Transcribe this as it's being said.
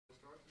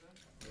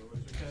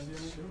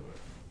Sure.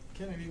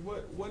 Kennedy,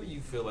 what do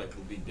you feel like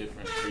will be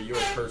different for your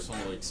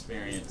personal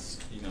experience,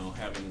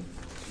 having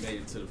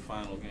made it to the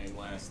final game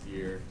last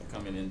year,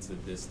 coming into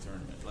this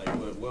tournament? Like,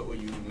 what will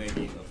you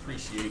maybe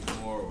appreciate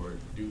more or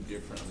do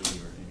differently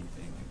or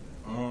anything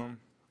like that?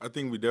 I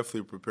think we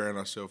definitely preparing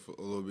ourselves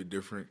a little bit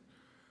different,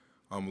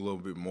 a little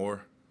bit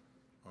more.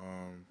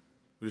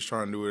 We're just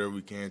trying to do whatever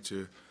we can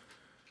to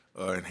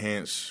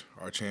enhance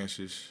our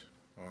chances.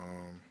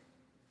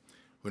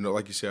 We know,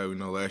 like you said, we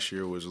know last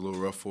year was a little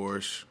rough for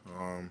us.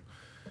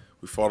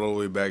 We fought all the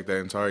way back that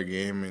entire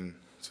game, and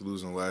to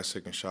lose in the last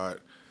second shot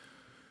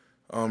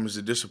is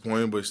a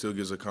disappointment, but it still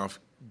gives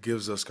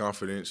us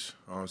confidence.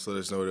 So let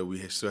us know that we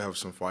still have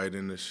some fight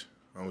in us.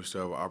 We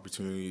still have an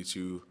opportunity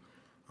to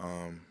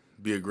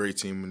be a great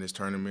team in this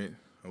tournament.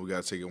 We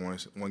got to take it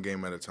one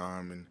game at a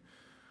time. And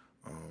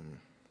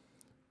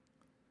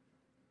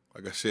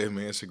like I said,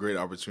 man, it's a great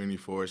opportunity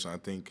for us. And I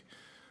think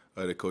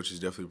the coaches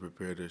definitely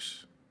prepared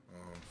us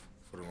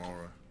for the long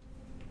run.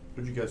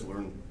 What did you guys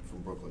learn from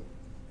Brooklyn?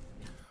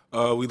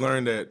 We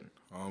learned that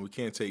we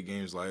can't take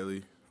games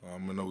lightly. I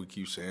know we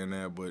keep saying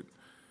that,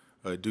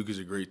 but Duke is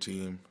a great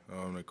team.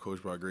 They're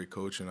coached by a great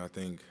coach, and I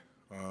think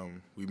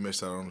we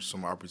missed out on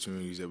some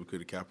opportunities that we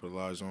could have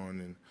capitalized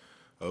on.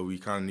 And we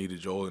kind of needed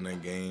Joel in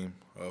that game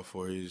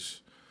for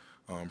his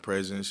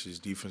presence, his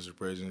defensive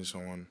presence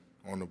on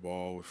the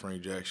ball with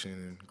Frank Jackson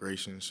and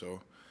Grayson.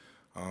 So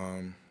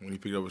when he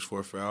picked up his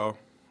fourth foul,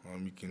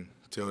 you can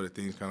tell that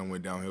things kind of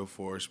went downhill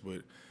for us,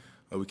 but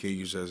we can't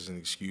use that as an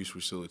excuse.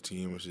 We're still a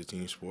team. It's a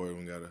team sport, and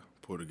we got to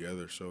pull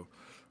together. So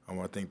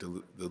I think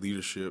the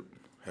leadership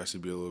has to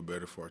be a little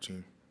better for our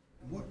team.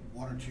 What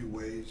one or two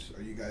ways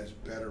are you guys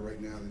better right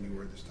now than you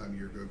were this time a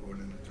year ago going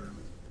into the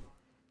tournament?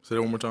 Say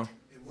that one more time.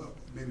 And what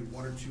maybe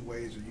one or two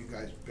ways are you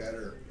guys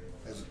better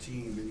as a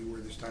team than you were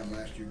this time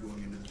last year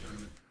going into the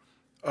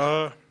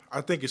tournament?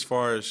 I think as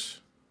far as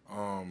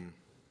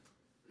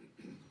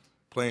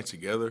playing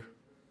together,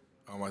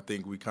 I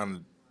think we kind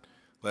of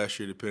last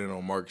year depended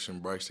on Marcus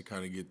and Bryce to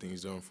kind of get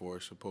things done for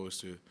us, opposed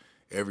to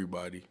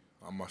everybody.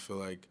 I feel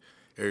like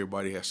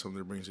everybody has something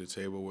to bring to the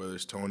table, whether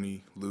it's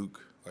Tony,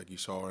 Luke, like you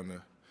saw in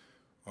the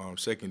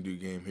second Duke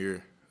game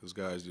here. Those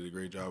guys did a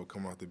great job of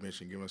coming off the bench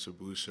and giving us a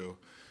boost. So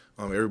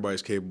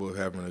everybody's capable of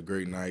having a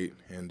great night,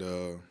 and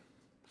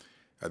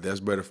that's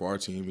better for our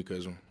team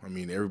because,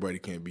 everybody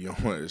can't be on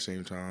at the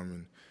same time.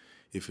 And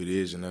if it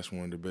is, and that's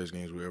one of the best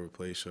games we ever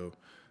play. So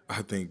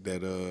I think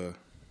that,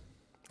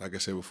 like I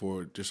said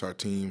before, just our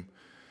team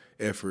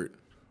effort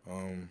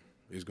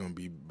is going to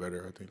be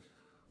better, I think.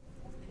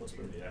 What's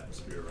been the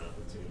atmosphere around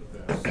the team the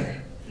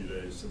past few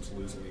days since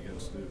losing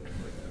against Duke?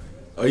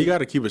 You got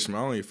to keep a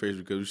smile on your face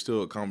because we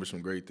still accomplished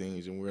some great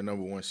things, and we're a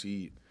number one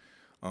seed.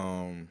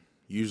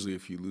 Usually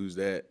if you lose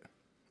that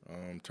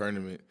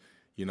tournament,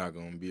 you're not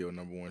going to be a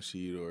number one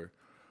seed or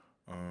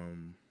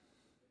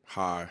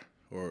high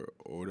or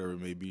whatever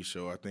it may be.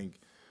 So I think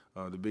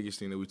the biggest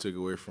thing that we took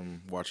away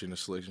from watching the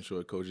selection show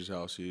at Coach's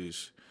House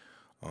is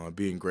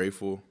being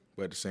grateful,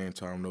 but at the same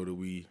time know that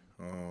we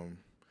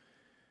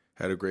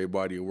had a great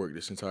body of work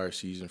this entire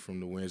season from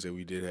the wins that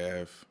we did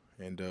have,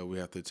 and we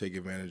have to take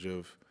advantage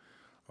of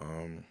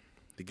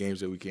the games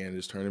that we can in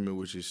this tournament,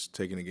 which is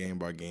taking it game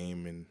by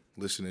game and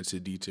listening to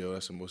detail.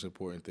 That's the most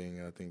important thing,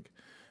 and I think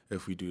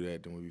if we do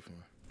that, then we'll be fine.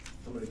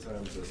 How many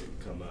times has it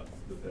come up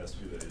the past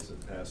few days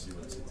that past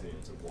UNC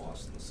teams have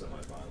lost in the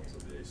semifinals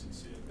of the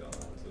ACC and gone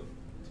on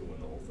to win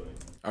the whole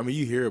thing?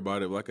 You hear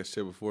about it. Like I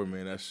said before,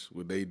 man, that's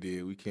what they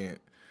did. We can't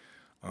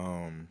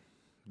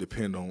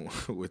depend on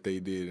what they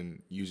did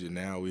and use it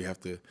now. We have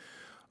to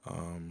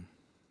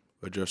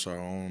adjust our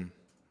own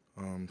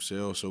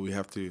selves. So we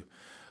have to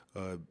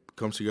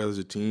come together as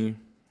a team.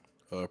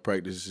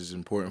 Practice is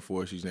important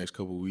for us these next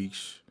couple of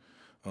weeks.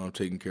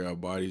 Taking care of our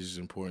bodies is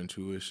important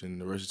to us, and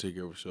the rest to take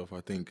care of ourselves. I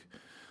think,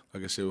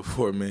 like I said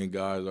before, man,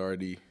 God's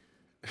already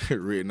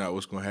written out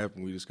what's going to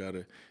happen. We just got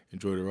to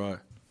enjoy the ride.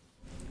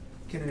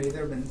 Kennedy,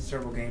 there have been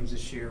several games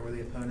this year where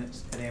the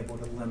opponent's been able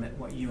to limit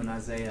what you and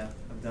Isaiah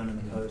have done in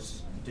the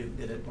post. Duke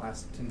did it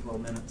last 10,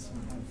 12 minutes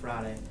on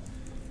Friday.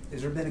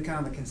 Has there been a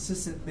kind of a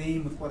consistent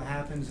theme with what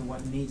happens and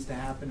what needs to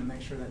happen to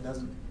make sure that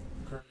doesn't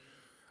occur?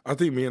 I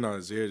think me and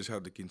Isaiah just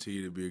have to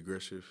continue to be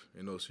aggressive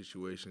in those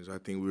situations. I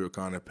think we were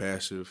kind of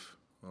passive.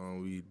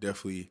 We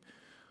definitely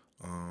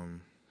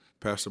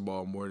passed the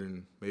ball more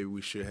than maybe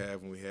we should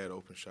have when we had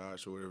open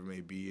shots or whatever it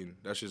may be, and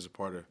that's just a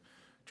part of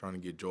trying to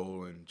get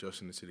Joel and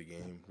Justin into the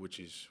game, which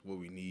is what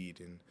we need.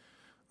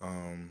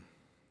 And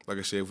like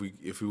I said,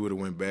 if we would have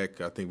went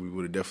back, I think we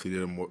would have definitely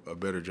did a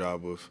better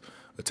job of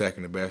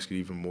attacking the basket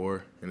even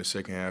more in the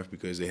second half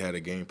because they had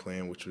a game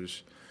plan, which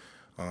was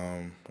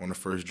on the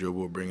first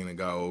dribble, bringing a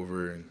guy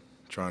over and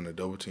trying to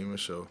double team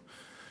us. So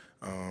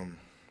I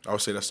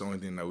would say that's the only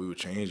thing that we would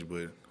change.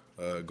 But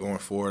going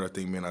forward, I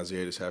think me and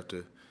Isaiah just have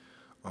to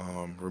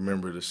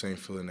remember the same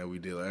feeling that we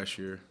did last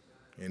year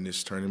in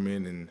this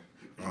tournament, and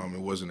it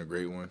wasn't a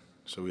great one.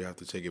 So we have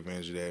to take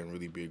advantage of that and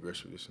really be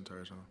aggressive this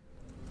entire time.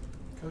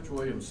 Coach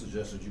Williams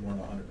suggested you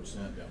weren't 100%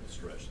 down the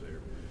stretch there.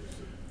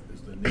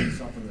 Is the knee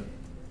something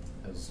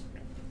that has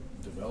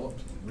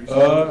developed?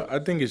 I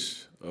think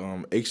it's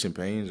aches and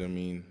pains. I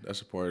mean,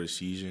 that's a part of the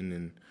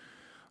season,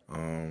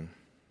 and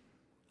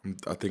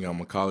I think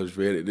I'm a college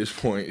vet at this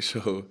point,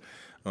 so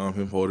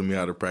him holding me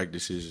out of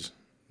practice is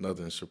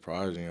nothing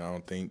surprising, I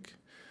don't think.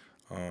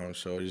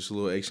 So just a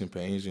little aches and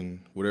pains,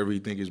 and whatever he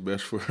think is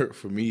best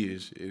for me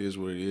it is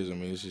what it is. I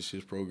mean, it's just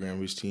his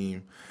program, his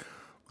team.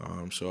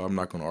 So I'm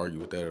not going to argue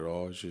with that at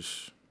all. It's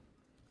just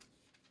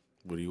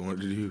what he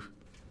wanted to do.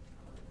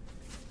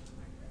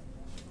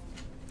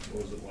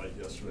 What was it like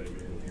yesterday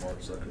meeting with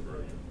Mark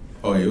Zuckerberg?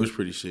 Oh yeah, it was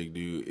pretty sick,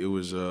 dude. It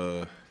was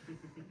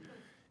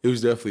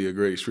definitely a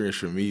great experience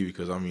for me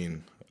because I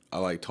mean I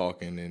like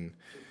talking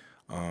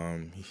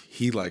and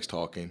he likes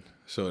talking,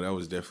 so that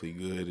was definitely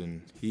good.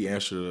 And he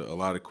answered a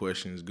lot of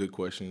questions, good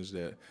questions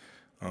that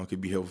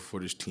could be helpful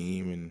for this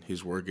team and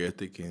his work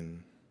ethic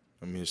and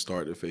I mean his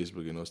start at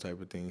Facebook and those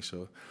type of things.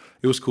 So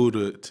it was cool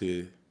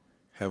to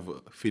have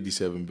a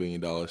 $57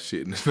 billion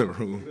sitting in the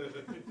room.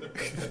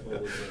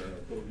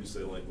 What would you say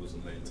like was the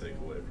main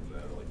takeaway from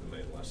that, or like the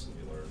main lesson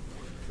you learned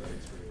from that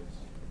experience?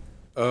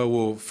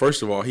 Well,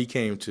 first of all, he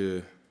came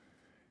to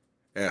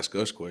ask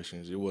us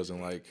questions. It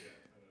wasn't like,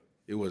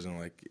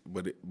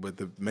 but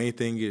the main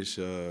thing is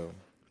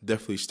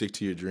definitely stick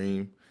to your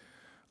dream.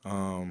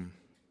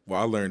 Well,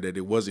 I learned that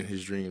it wasn't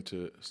his dream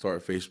to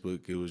start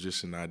Facebook. It was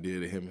just an idea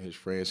that him and his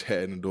friends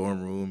had in the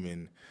dorm room,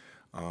 and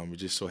it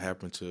just so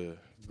happened to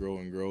grow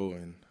and grow.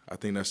 And I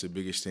think that's the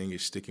biggest thing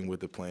is sticking with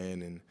the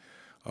plan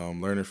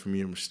and learning from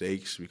your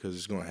mistakes because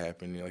it's going to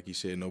happen. Like you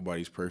said,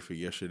 nobody's perfect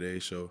yesterday,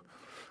 so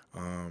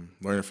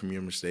learning from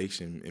your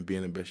mistakes and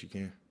being the best you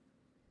can.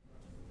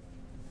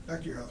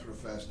 Back to your health real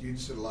fast. You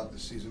said a lot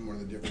this season. One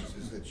of the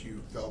differences that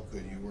you felt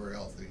good, you were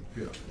healthy.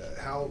 Yeah.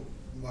 How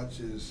much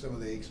is some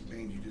of the aches and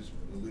pains you just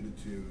alluded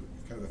to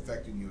kind of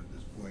affecting you at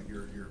this point?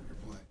 Your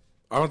playing.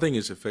 I don't think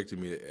it's affected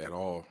me at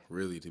all,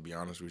 really, to be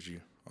honest with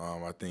you. I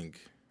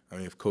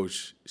mean, if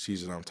coach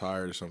sees that I'm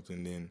tired or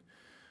something, then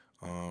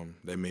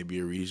that may be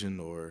a reason.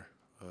 Or,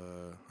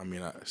 I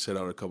mean, I set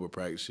out a couple of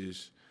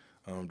practices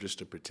just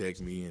to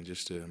protect me and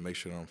just to make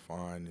sure that I'm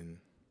fine.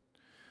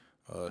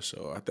 And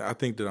so I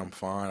think that I'm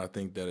fine. I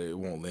think that it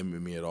won't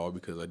limit me at all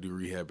because I do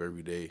rehab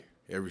every day,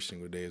 every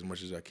single day, as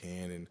much as I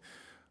can. And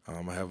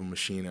I have a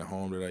machine at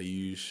home that I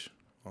use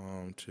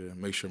to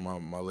make sure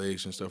my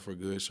legs and stuff are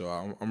good. So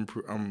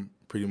I'm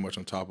pretty much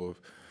on top of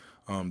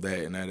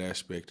that in that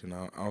aspect, and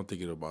I don't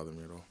think it'll bother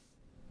me at all.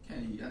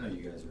 Kenny, I know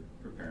you guys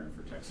are preparing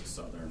for Texas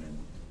Southern, and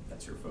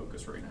that's your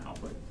focus right now,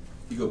 but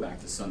you go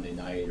back to Sunday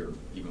night or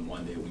even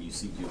Monday when you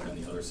see Duke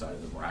on the other side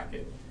of the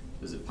bracket,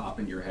 does it pop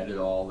into your head at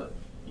all that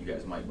you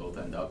guys might both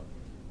end up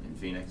in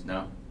Phoenix?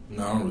 No?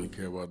 No, I don't really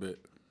care about that.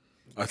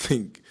 I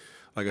think,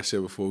 like I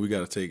said before, we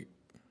got to take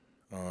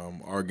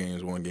our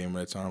games one game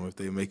at a time. If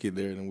they make it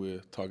there, then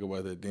we'll talk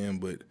about that then.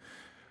 But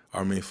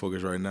our main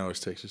focus right now is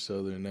Texas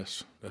Southern, and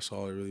that's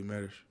all that really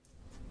matters.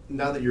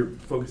 Now that you're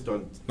focused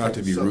on not Texas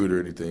to be Southern, rude or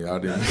anything, I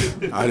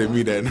didn't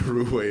mean that in a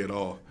rude way at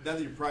all. Now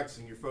that you're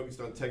practicing, you're focused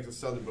on Texas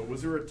Southern. But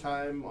was there a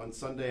time on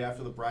Sunday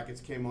after the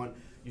brackets came on,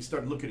 you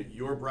started looking at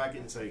your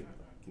bracket and saying,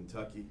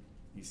 Kentucky,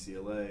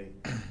 UCLA,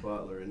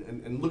 Butler,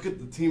 and look at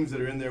the teams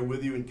that are in there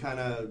with you and kind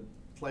of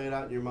play it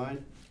out in your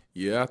mind?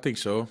 Yeah, I think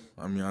so.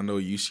 I mean, I know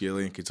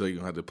UCLA and Kentucky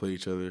gonna have to play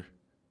each other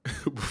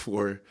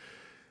before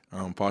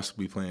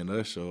possibly playing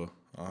us. So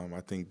I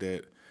think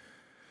that,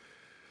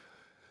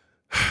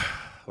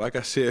 like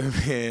I said,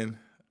 man,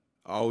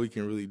 all we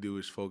can really do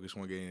is focus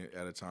one game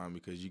at a time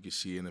because you can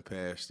see in the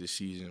past this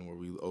season where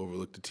we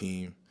overlooked the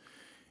team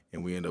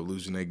and we end up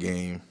losing that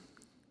game,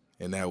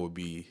 and that would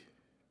be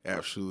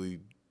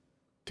absolutely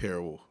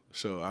terrible.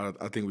 So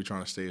I think we're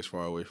trying to stay as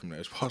far away from that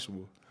as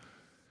possible.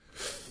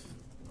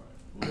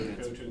 We'll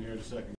get Coach in here in a second.